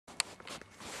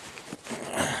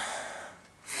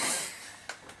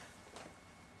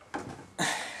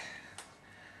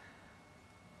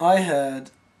I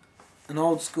heard an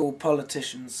old school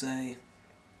politician say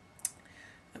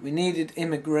that we needed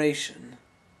immigration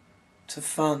to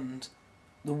fund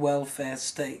the welfare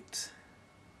state.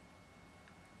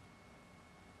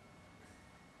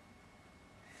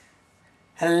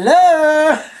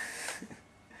 Hello!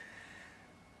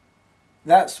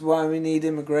 That's why we need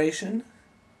immigration?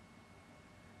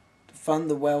 To fund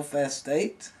the welfare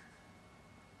state?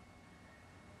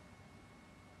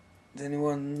 Does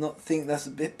anyone not think that's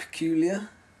a bit peculiar?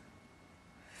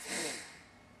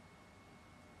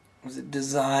 Was it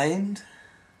designed?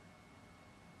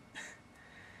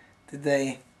 Did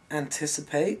they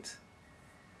anticipate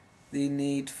the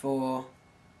need for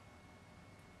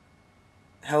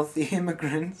healthy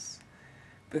immigrants?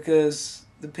 Because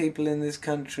the people in this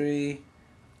country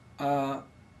are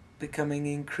becoming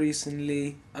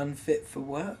increasingly unfit for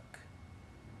work.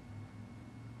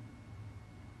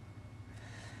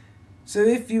 So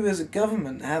if you as a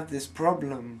government have this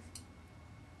problem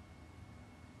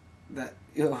that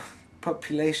your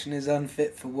population is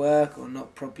unfit for work or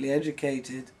not properly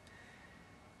educated,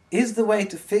 is the way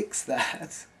to fix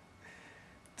that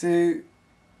to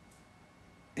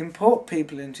import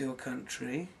people into your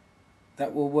country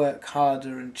that will work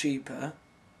harder and cheaper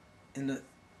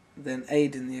than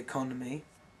aid in the economy,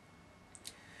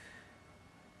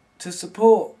 to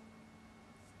support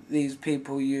these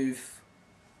people you've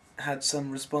had some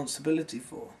responsibility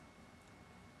for?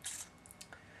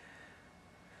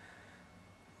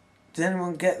 Does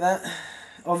anyone get that?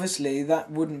 Obviously that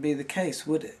wouldn't be the case,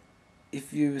 would it?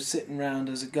 If you were sitting around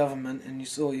as a government and you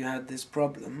saw you had this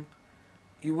problem,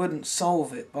 you wouldn't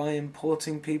solve it by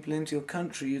importing people into your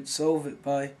country. You'd solve it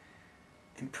by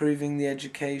improving the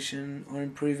education, or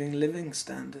improving living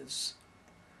standards,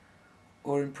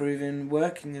 or improving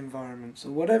working environments, or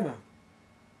whatever.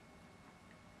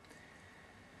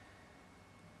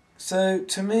 So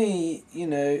to me,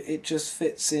 it just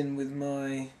fits in with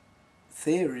my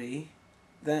theory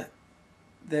that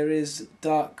there is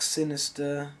dark,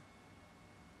 sinister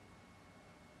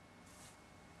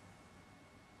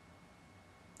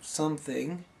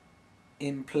something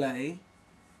in play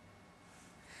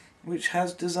which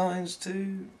has designs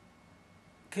to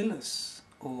kill us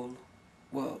all.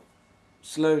 Well,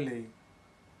 slowly,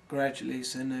 gradually,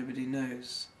 so nobody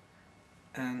knows,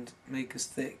 and make us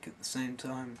thick at the same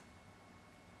time.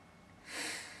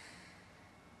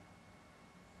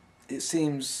 It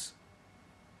seems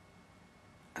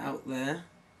out there,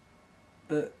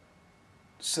 but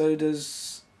so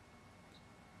does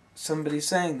somebody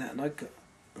saying that, and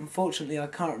unfortunately I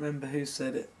can't remember who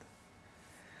said it,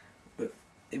 but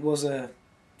it was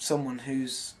someone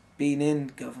who's been in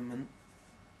government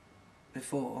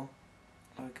before,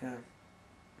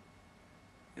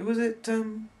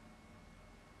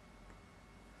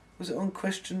 was it on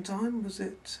Question Time? Was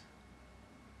it,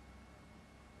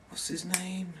 what's his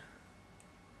name?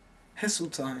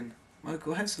 Heseltine,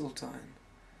 Michael Heseltine.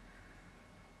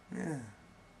 Yeah,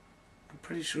 I'm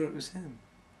pretty sure it was him.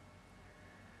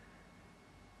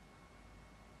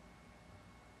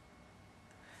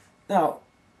 Now,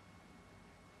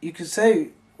 you could say,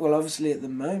 well, obviously at the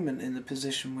moment, in the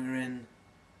position we're in,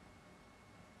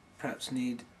 perhaps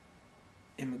need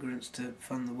immigrants to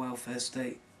fund the welfare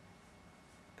state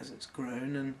as it's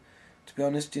grown, and to be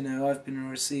honest, I've been a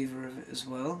receiver of it as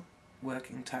well,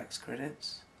 working tax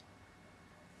credits.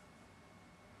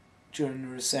 During the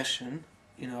recession,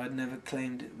 I'd never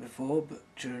claimed it before, but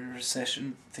during the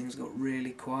recession things got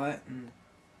really quiet, and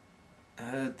I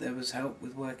heard there was help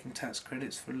with working tax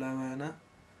credits for a low earner,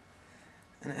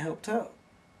 and it helped out.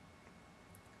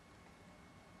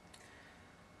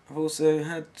 I've also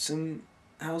had some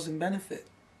housing benefit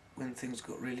when things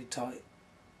got really tight,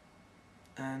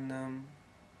 and I'm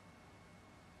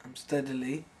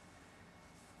steadily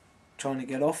trying to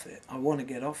get off it. I want to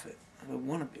get off it. I don't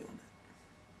want to be on it.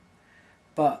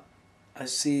 But I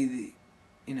see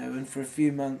and for a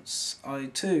few months I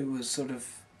too was sort of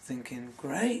thinking,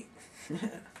 great,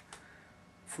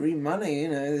 free money,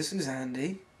 this is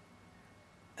handy.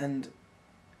 And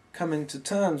coming to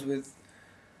terms with,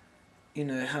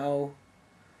 how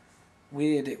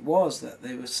weird it was that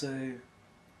they were so,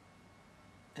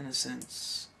 in a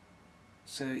sense,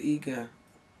 so eager,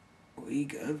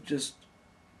 just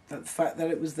the fact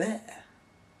that it was there.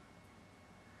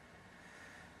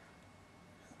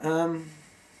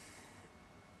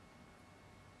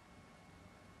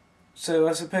 So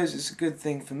I suppose it's a good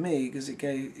thing for me, because it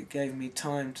gave me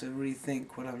time to rethink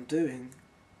what I'm doing.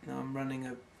 Now I'm running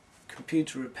a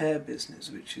computer repair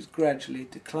business which is gradually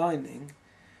declining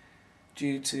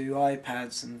due to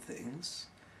iPads and things.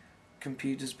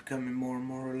 Computers becoming more and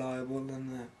more reliable,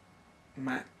 and the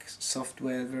Mac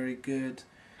software very good.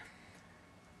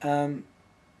 But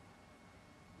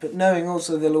knowing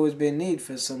also there'll always be a need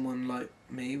for someone like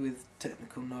me with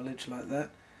technical knowledge like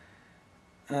that.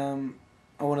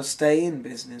 I want to stay in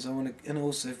business. And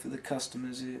also for the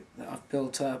customers that I've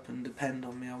built up and depend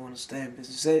on me, I want to stay in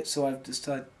business. So I've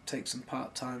decided to take some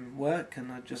part-time work,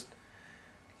 and I just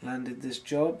landed this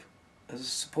job as a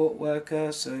support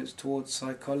worker. So it's towards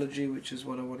psychology, which is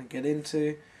what I want to get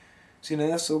into. So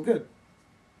that's all good.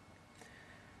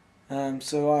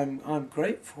 So I'm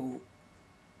grateful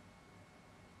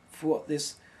for what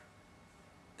this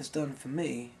has done for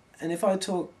me. And if I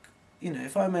talk,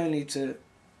 if I'm only to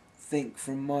think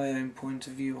from my own point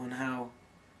of view on how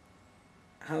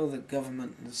the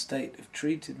government and the state have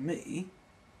treated me,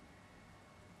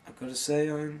 I've got to say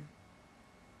I'm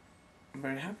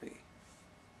very happy.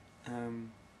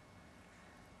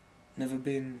 Never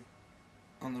been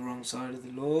on the wrong side of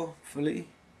the law fully,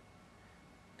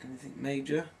 anything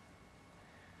major.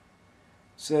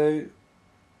 So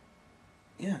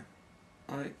yeah,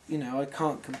 I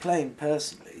can't complain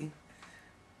personally,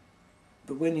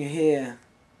 but when you hear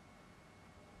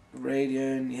the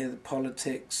radio and you hear the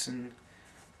politics and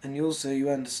you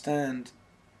understand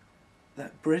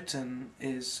that Britain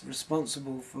is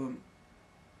responsible for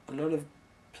a lot of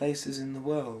places in the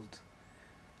world.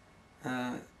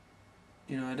 I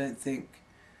don't think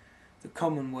the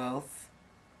Commonwealth,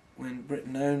 when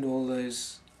Britain owned all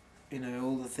those,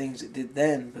 all the things it did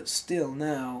then, but still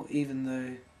now, even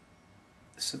though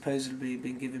supposedly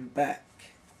been given back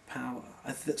power,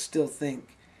 I still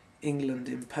think England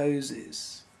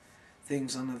imposes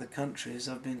things on other countries.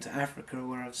 I've been to Africa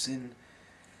where I've seen,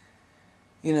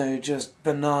 just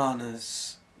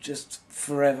bananas, just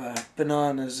forever,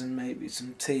 bananas and maybe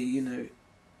some tea, and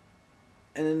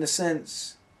in a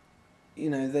sense,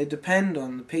 they depend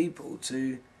on the people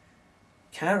to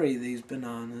carry these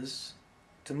bananas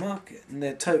to market, and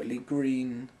they're totally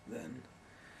green then,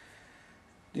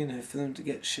 for them to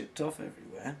get shipped off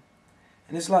everywhere.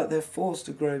 And it's like they're forced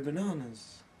to grow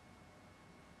bananas.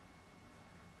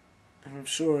 And I'm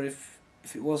sure if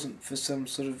it wasn't for some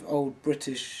sort of old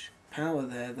British power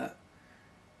there, that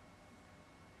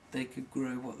they could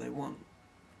grow what they want.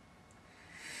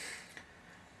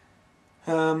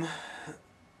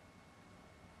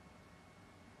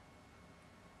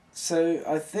 So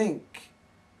I think,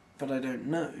 but I don't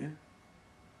know,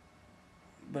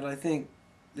 but I think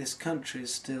this country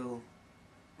is still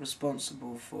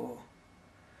responsible for,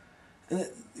 and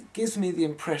it gives me the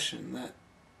impression that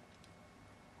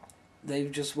they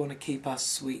just want to keep us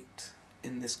sweet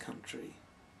in this country.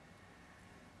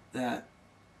 That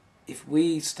if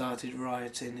we started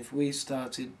rioting, if we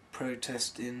started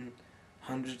protesting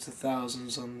hundreds of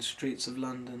thousands on the streets of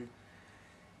London,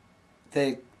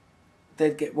 they'd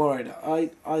get worried.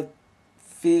 I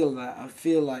feel that. I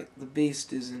feel like the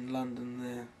beast is in London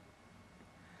there.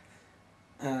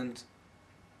 And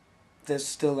there's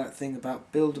still that thing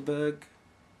about Bilderberg,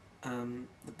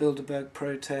 the Bilderberg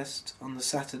protest on the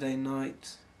Saturday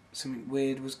night. Something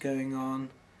weird was going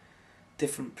on.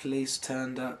 Different police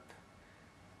turned up.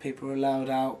 People were allowed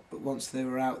out, but once they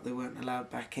were out, they weren't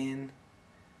allowed back in.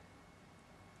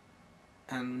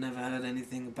 And never heard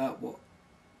anything about what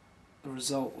the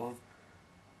result of,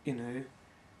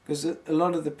 because a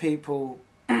lot of the people,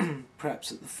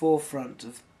 perhaps at the forefront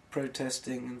of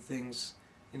protesting and things,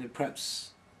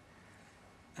 perhaps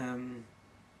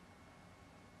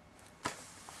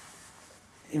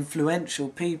influential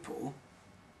people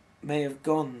may have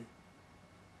gone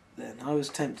then. I was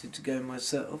tempted to go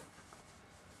myself.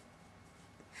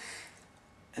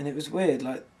 And it was weird,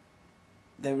 like,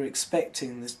 they were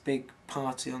expecting this big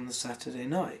party on the Saturday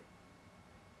night.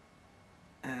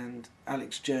 And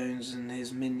Alex Jones and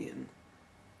his minion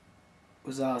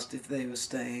was asked if they were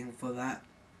staying for that.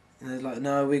 And they're like,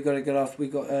 no, we got to get off, we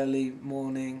got early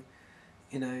morning,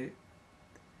 There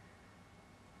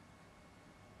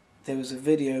was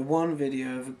one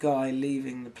video of a guy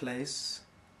leaving the place,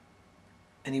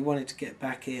 and he wanted to get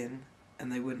back in,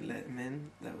 and they wouldn't let him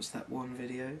in. That was that one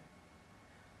video.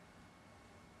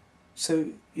 So,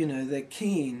 they're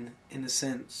keen, in a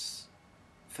sense,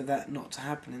 for that not to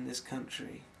happen in this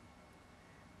country.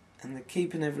 And they're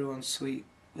keeping everyone sweet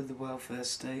with the welfare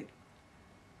state.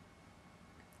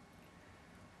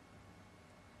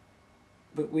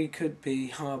 But we could be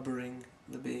harbouring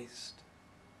the beast.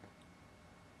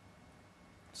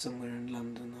 Somewhere in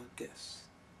London, I guess.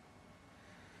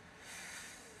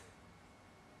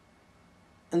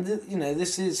 And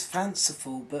this is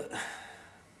fanciful, but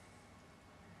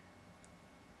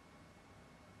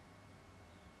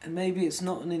and maybe it's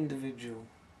not an individual.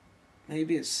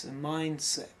 Maybe it's a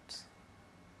mindset.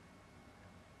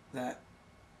 that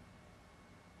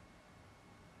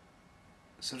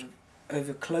sort of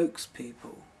overcloaks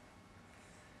people.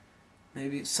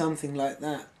 Maybe it's something like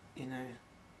that, you know.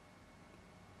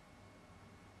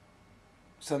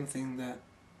 Something that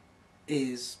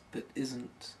is but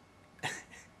isn't.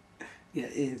 Yeah,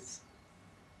 is.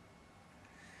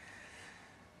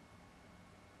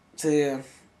 So yeah,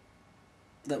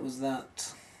 that was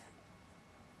that.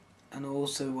 And I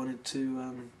also wanted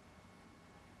to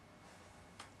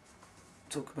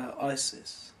talk about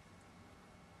ISIS.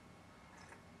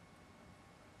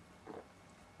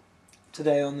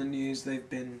 Today on the news they've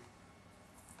been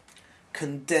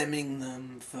condemning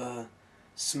them for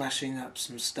smashing up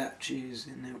some statues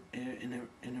in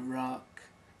Iraq,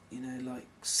 you know, like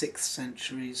 6th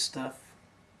century stuff.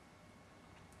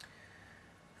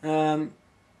 And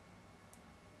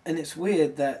it's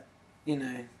weird that, you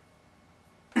know,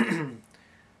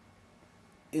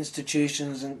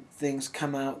 institutions and things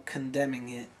come out condemning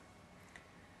it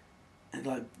and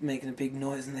like making a big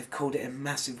noise, and they've called it a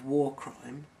massive war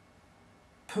crime.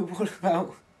 But what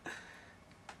about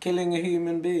killing a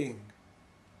human being?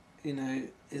 You know,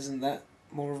 isn't that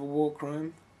more of a war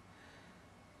crime?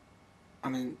 I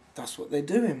mean, that's what they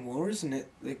do in war, isn't it?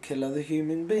 They kill other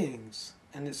human beings.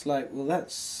 And it's like, well,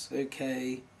 that's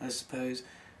okay, I suppose.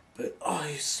 But, oh,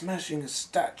 you're smashing a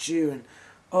statue, and,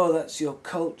 oh, that's your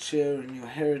culture and your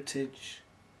heritage.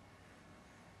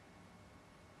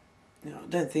 You know, I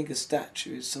don't think a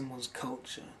statue is someone's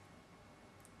culture.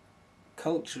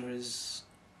 Culture is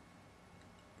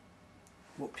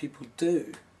what people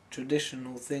do,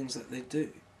 traditional things that they do.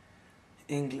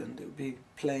 England, it would be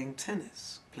playing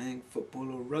tennis, playing football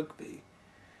or rugby,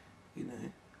 you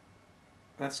know.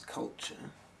 That's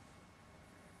culture.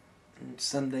 And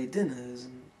Sunday dinners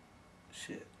and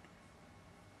shit.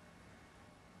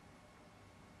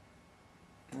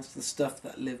 That's the stuff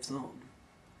that lives on.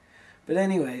 But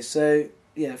anyway, so,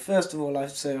 yeah, first of all, I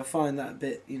find that a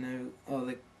bit, you know,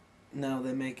 now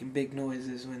they're making big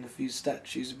noises when a few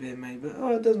statues are being made, but,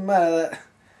 oh, it doesn't matter that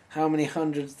how many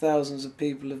hundreds, thousands of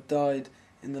people have died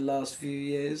in the last few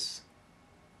years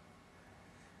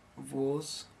of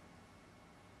wars.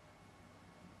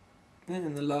 Yeah,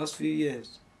 in the last few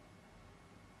years.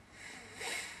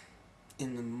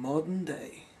 In the modern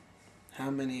day, how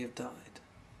many have died?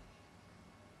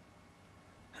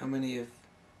 How many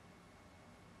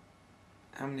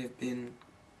have been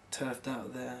turfed out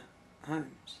of their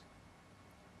homes?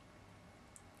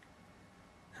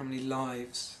 How many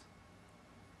lives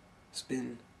has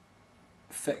been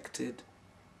affected,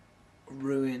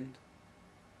 ruined,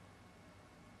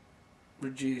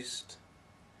 reduced?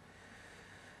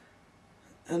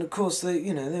 And of course they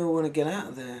all want to get out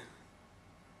of there.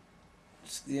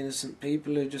 It's the innocent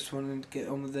people who just want to get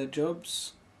on with their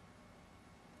jobs.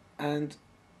 And,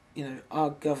 you know, our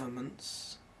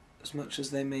governments, as much as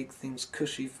they make things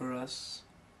cushy for us,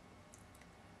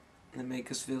 they make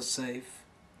us feel safe,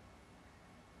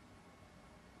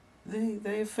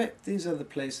 they affect these other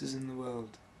places in the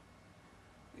world.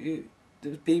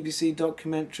 There's BBC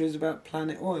documentaries about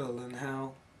Planet Oil and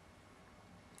how,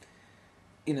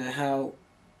 you know, how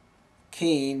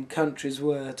keen countries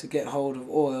were to get hold of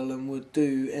oil and would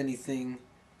do anything,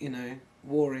 you know,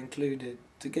 war included,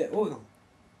 to get oil.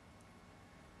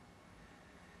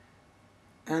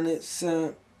 And it's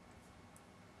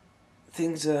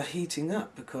things are heating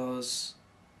up because,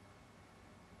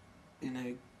 you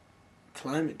know,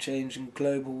 climate change and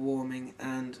global warming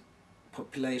and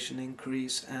population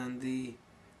increase and the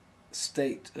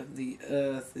state of the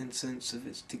earth in sense of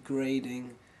it's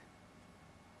degrading.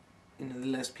 You know, the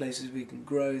less places we can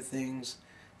grow things,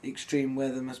 the extreme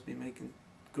weather must be making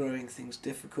growing things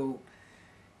difficult.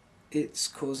 It's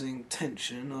causing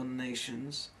tension on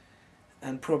nations,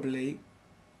 and probably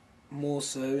more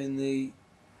so in the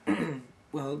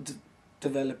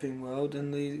developing world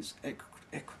and these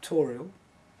equatorial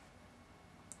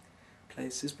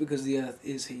places, because the earth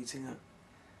is heating up.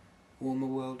 Warmer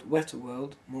world, wetter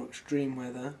world, more extreme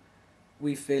weather.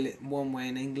 We feel it one way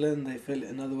in England, they feel it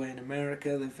another way in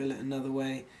America, they feel it another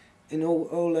way in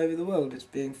all over the world. It's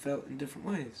being felt in different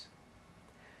ways.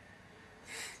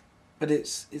 But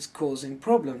it's causing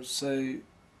problems, so,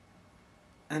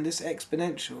 and it's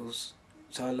exponentials.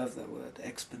 So I love that word,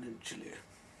 exponentially.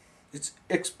 It's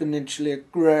exponentially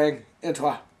growing into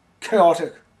a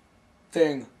chaotic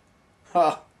thing.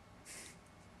 Ha!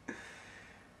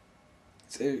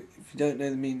 So if you don't know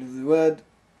the meaning of the word,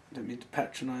 I don't mean to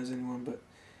patronise anyone, but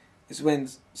it's when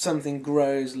something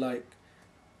grows like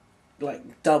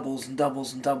doubles and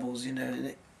doubles and doubles, you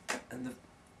know,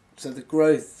 so the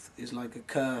growth is like a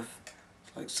curve.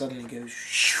 It's like suddenly goes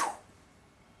shoo.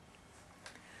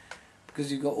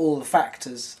 because you've got all the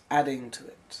factors adding to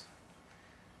it.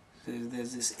 So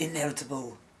there's this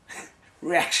inevitable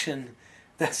reaction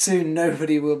that soon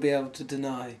nobody will be able to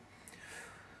deny.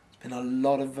 There's been a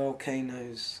lot of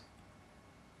volcanoes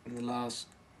in the last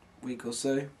week or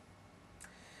so.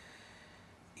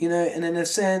 You know, and in a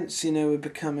sense, you know, we're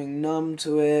becoming numb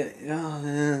to it. Oh,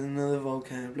 another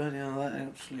volcano, bloody hell, that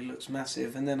actually looks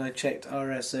massive. And then I checked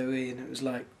RSOE and it was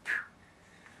like,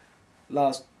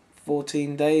 last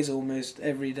 14 days almost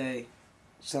every day,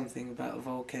 something about a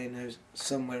volcano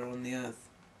somewhere on the earth.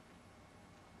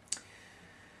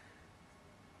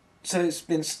 So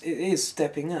it is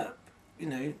stepping up, you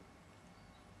know.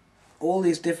 All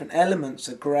these different elements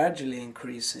are gradually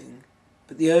increasing,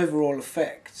 but the overall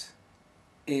effect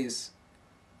is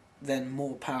then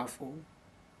more powerful.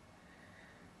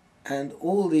 And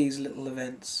all these little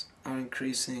events are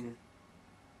increasing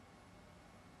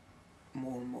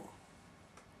more and more.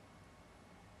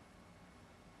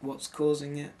 What's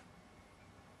causing it?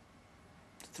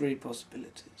 3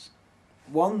 possibilities.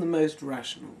 One, the most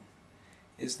rational,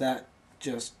 is that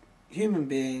just human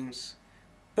beings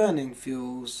burning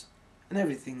fuels and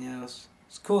everything else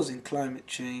is causing climate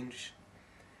change,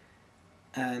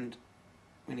 and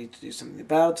we need to do something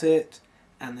about it,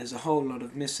 and there's a whole lot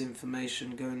of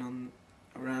misinformation going on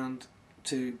around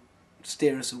to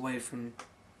steer us away from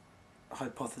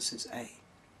hypothesis A.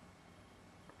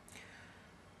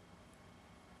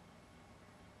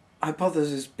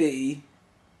 Hypothesis B,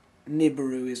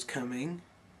 Nibiru is coming,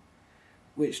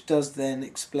 which does then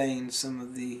explain some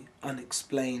of the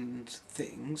unexplained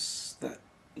things, that,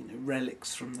 you know,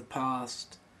 relics from the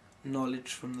past,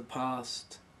 knowledge from the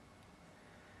past,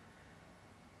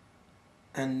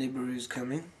 and Nibiru's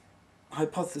coming.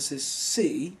 Hypothesis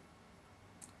C,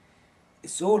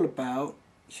 it's all about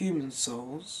human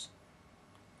souls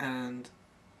and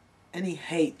any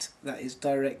hate that is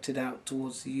directed out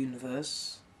towards the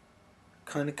universe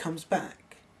kind of comes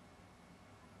back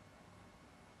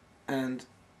and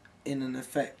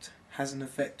has an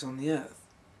effect on the earth.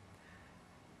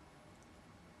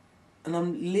 And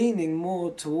I'm leaning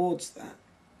more towards that.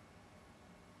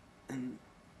 And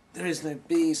there is no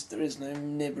beast, there is no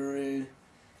Nibiru.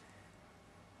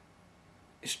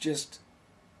 It's just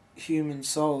human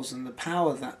souls and the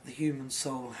power that the human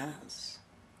soul has.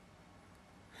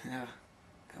 Yeah,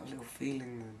 got a little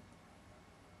feeling then.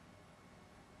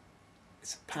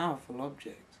 It's a powerful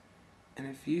object, and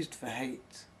if used for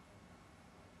hate,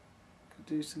 could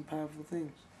do some powerful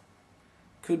things.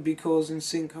 Could be causing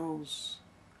sinkholes,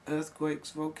 earthquakes,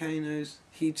 volcanoes,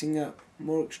 heating up,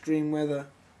 more extreme weather.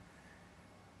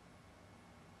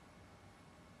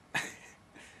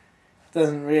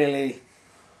 Doesn't really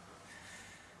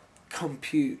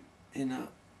compute in a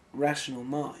rational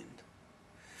mind.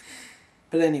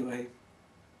 But anyway,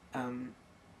 I'm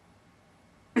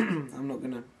not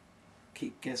going to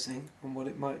keep guessing on what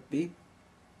it might be.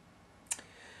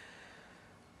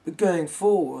 But going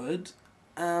forward,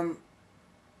 you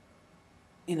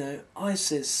know,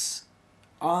 ISIS,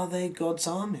 are they God's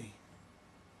army?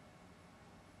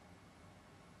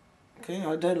 Okay,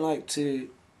 I don't like to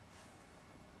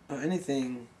put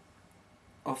anything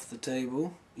off the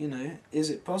table. You know,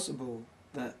 is it possible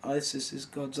that ISIS is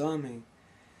God's army?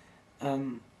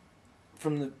 From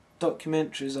the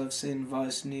documentaries I've seen,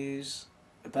 Vice News,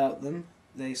 about them,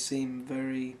 they seem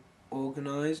very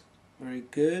organised, very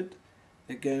good.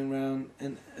 They're going around,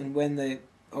 and when they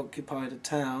occupied a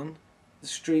town, the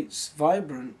streets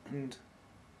vibrant and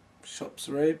shops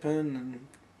are open and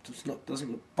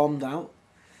doesn't look bombed out.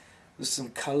 There's some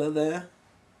colour there.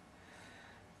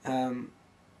 I'm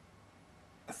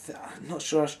not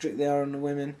sure how strict they are on the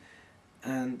women,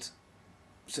 and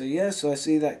so I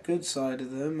see that good side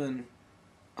of them, and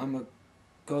I'm a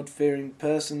God-fearing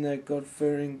person. They're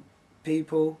God-fearing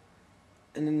people,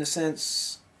 and in a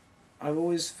sense, I've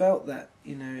always felt that,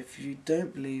 you know, if you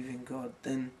don't believe in God,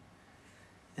 then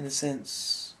in a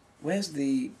sense, where's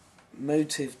the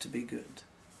motive to be good?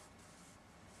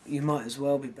 You might as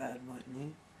well be bad, mightn't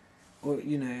you? Or,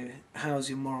 you know, how's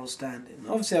your moral standing?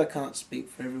 Obviously I can't speak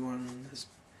for everyone. There's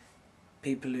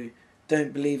people who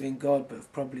don't believe in God but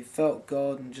have probably felt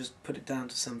God and just put it down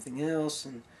to something else,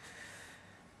 and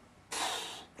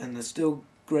they're still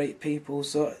great people.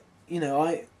 So, you know,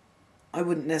 I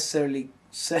wouldn't necessarily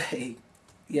say,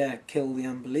 yeah, kill the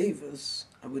unbelievers.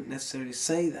 I wouldn't necessarily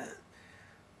say that.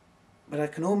 But I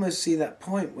can almost see that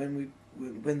point when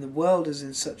the world is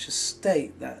in such a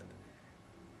state that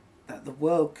the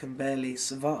world can barely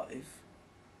survive.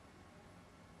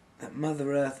 That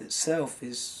Mother Earth itself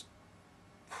is,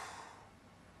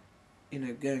 you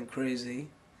know, going crazy.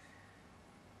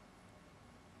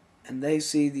 and they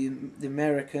see the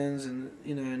Americans and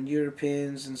and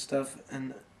Europeans and stuff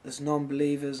and as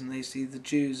non-believers, and they see the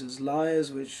Jews as liars,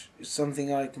 which is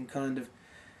something I can kind of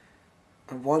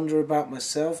wonder about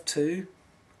myself too.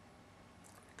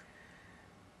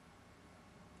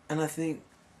 And I think,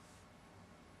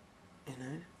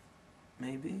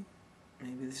 maybe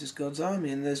this is God's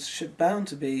army, and there's bound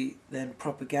to be then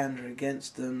propaganda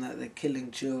against them, that they're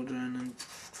killing children and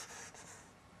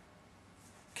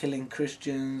killing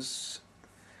Christians,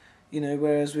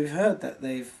 whereas we've heard that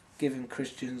they've given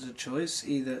Christians a choice: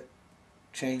 either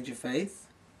change your faith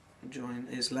and join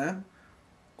Islam,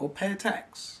 or pay a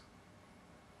tax,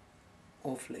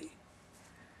 or flee.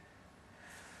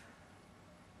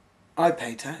 I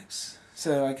pay tax,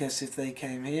 so I guess if they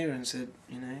came here and said,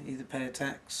 either pay a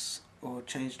tax or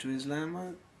change to Islam,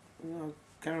 I'll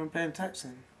carry on paying tax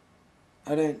then.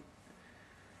 I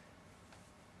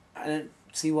don't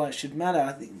see why it should matter.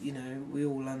 I think, we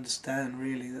all understand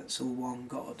really that's all one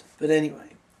God. But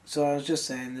anyway, so I was just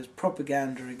saying there's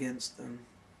propaganda against them.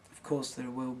 Of course there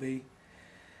will be.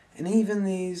 And even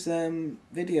these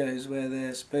videos where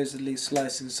they're supposedly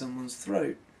slicing someone's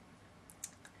throat,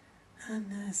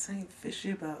 and there's something fishy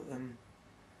about them.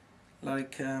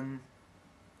 Like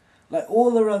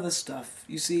all their other stuff.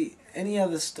 You see, any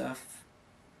other stuff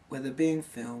where they're being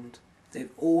filmed,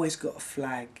 they've always got a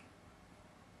flag.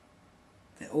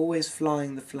 They're always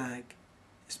flying the flag.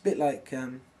 It's a bit like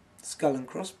Skull and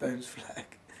Crossbones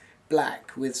flag.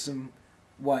 Black with some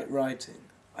white writing.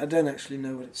 I don't actually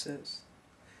know what it says.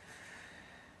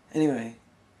 Anyway,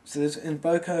 so there's, in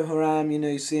Boko Haram,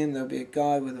 you see him, there'll be a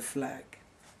guy with a flag.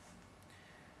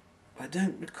 I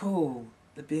don't recall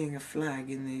there being a flag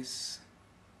in these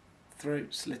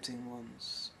throat-slitting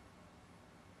ones.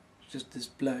 It's just this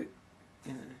bloke,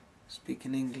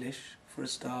 speaking English for a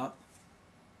start.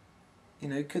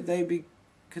 Could they be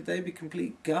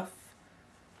complete guff?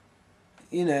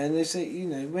 And they say,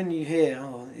 when you hear,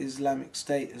 Islamic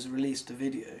State has released a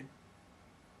video,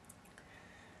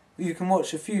 you can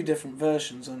watch a few different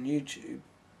versions on YouTube.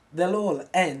 They'll all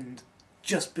end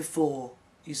just before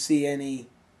you see any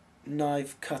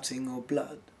knife cutting or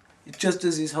blood. It's just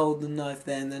as he's holding the knife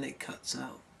there, and then it cuts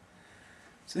out.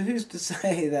 So who's to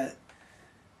say that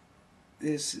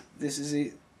this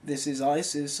is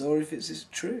ISIS, or if it's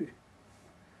true?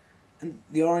 And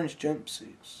the orange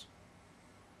jumpsuits. It's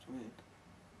weird.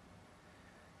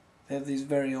 They have these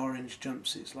very orange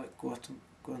jumpsuits like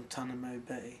Guantanamo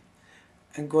Bay.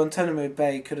 And Guantanamo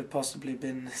Bay could have possibly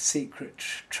been a secret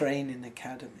training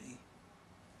academy.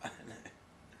 I don't know.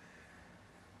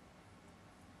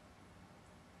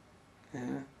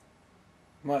 Yeah.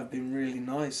 Might have been really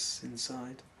nice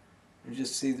inside. You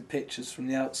just see the pictures from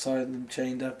the outside of them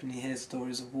chained up, and you hear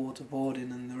stories of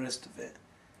waterboarding and the rest of it.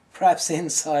 Perhaps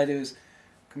inside it was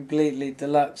completely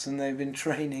deluxe and they've been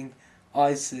training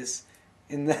ISIS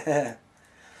in there.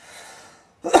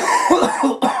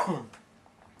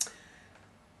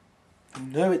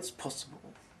 It's possible.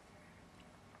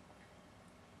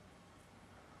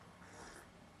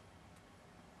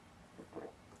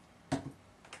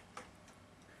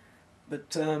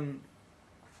 But I'd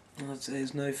say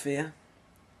there's no fear,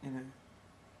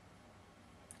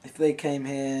 If they came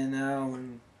here now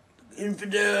and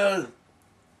infidel,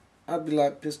 I'd be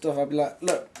like pissed off. I'd be like,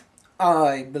 look,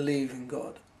 I believe in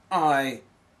God. I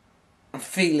am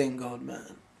feeling God,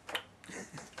 man.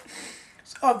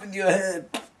 It's up with your head.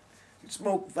 You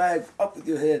smoke fag, up with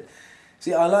your head.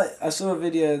 See, I saw a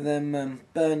video of them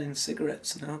burning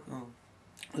cigarettes and alcohol.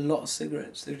 A lot of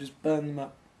cigarettes. They just burn them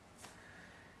up.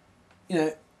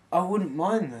 I wouldn't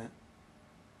mind that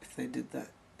if they did that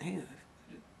here.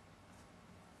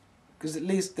 Because at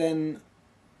least then,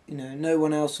 no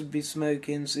one else would be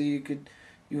smoking, so you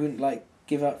wouldn't like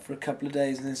give up for a couple of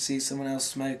days and then see someone else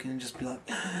smoking and just be like,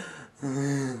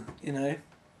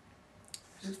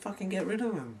 just fucking get rid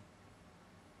of them.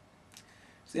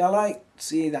 See, I like to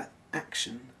see that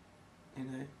action,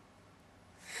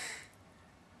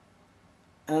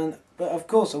 But of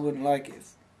course I wouldn't like it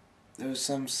if there was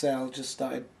some cell just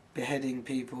started beheading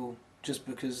people just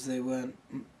because they weren't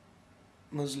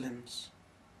Muslims.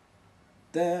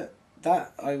 That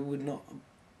I would not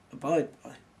abide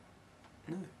by.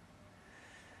 No.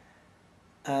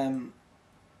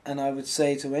 And I would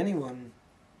say to anyone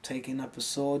taking up a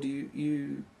sword,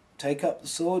 you take up the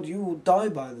sword, you will die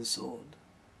by the sword.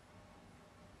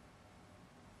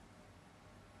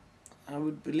 I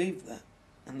would believe that.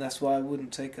 And that's why I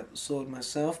wouldn't take up the sword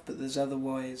myself, but there's other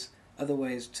ways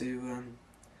to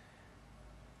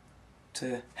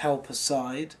help a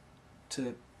side,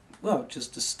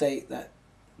 just to state that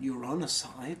you're on a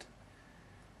side.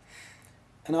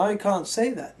 And I can't say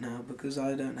that now because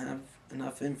I don't have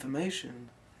enough information.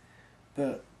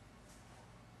 But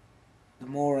the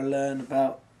more I learn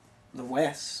about the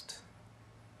West,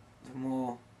 the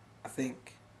more I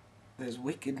think there's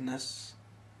wickedness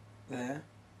there.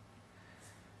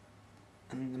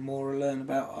 And the more I learn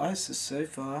about ISIS so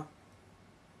far,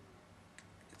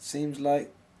 it seems like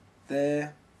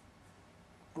they're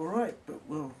alright, but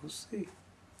well, we'll see.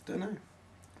 Don't know.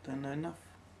 Don't know enough.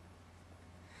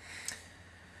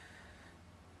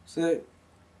 So,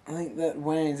 I think that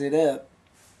winds it up.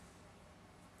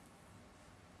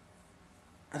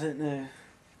 I don't know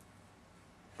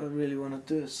if I really want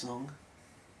to do a song.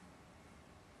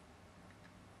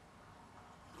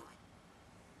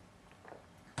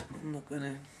 I'm not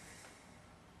gonna.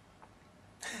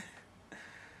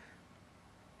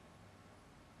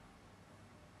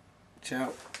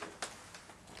 Ciao.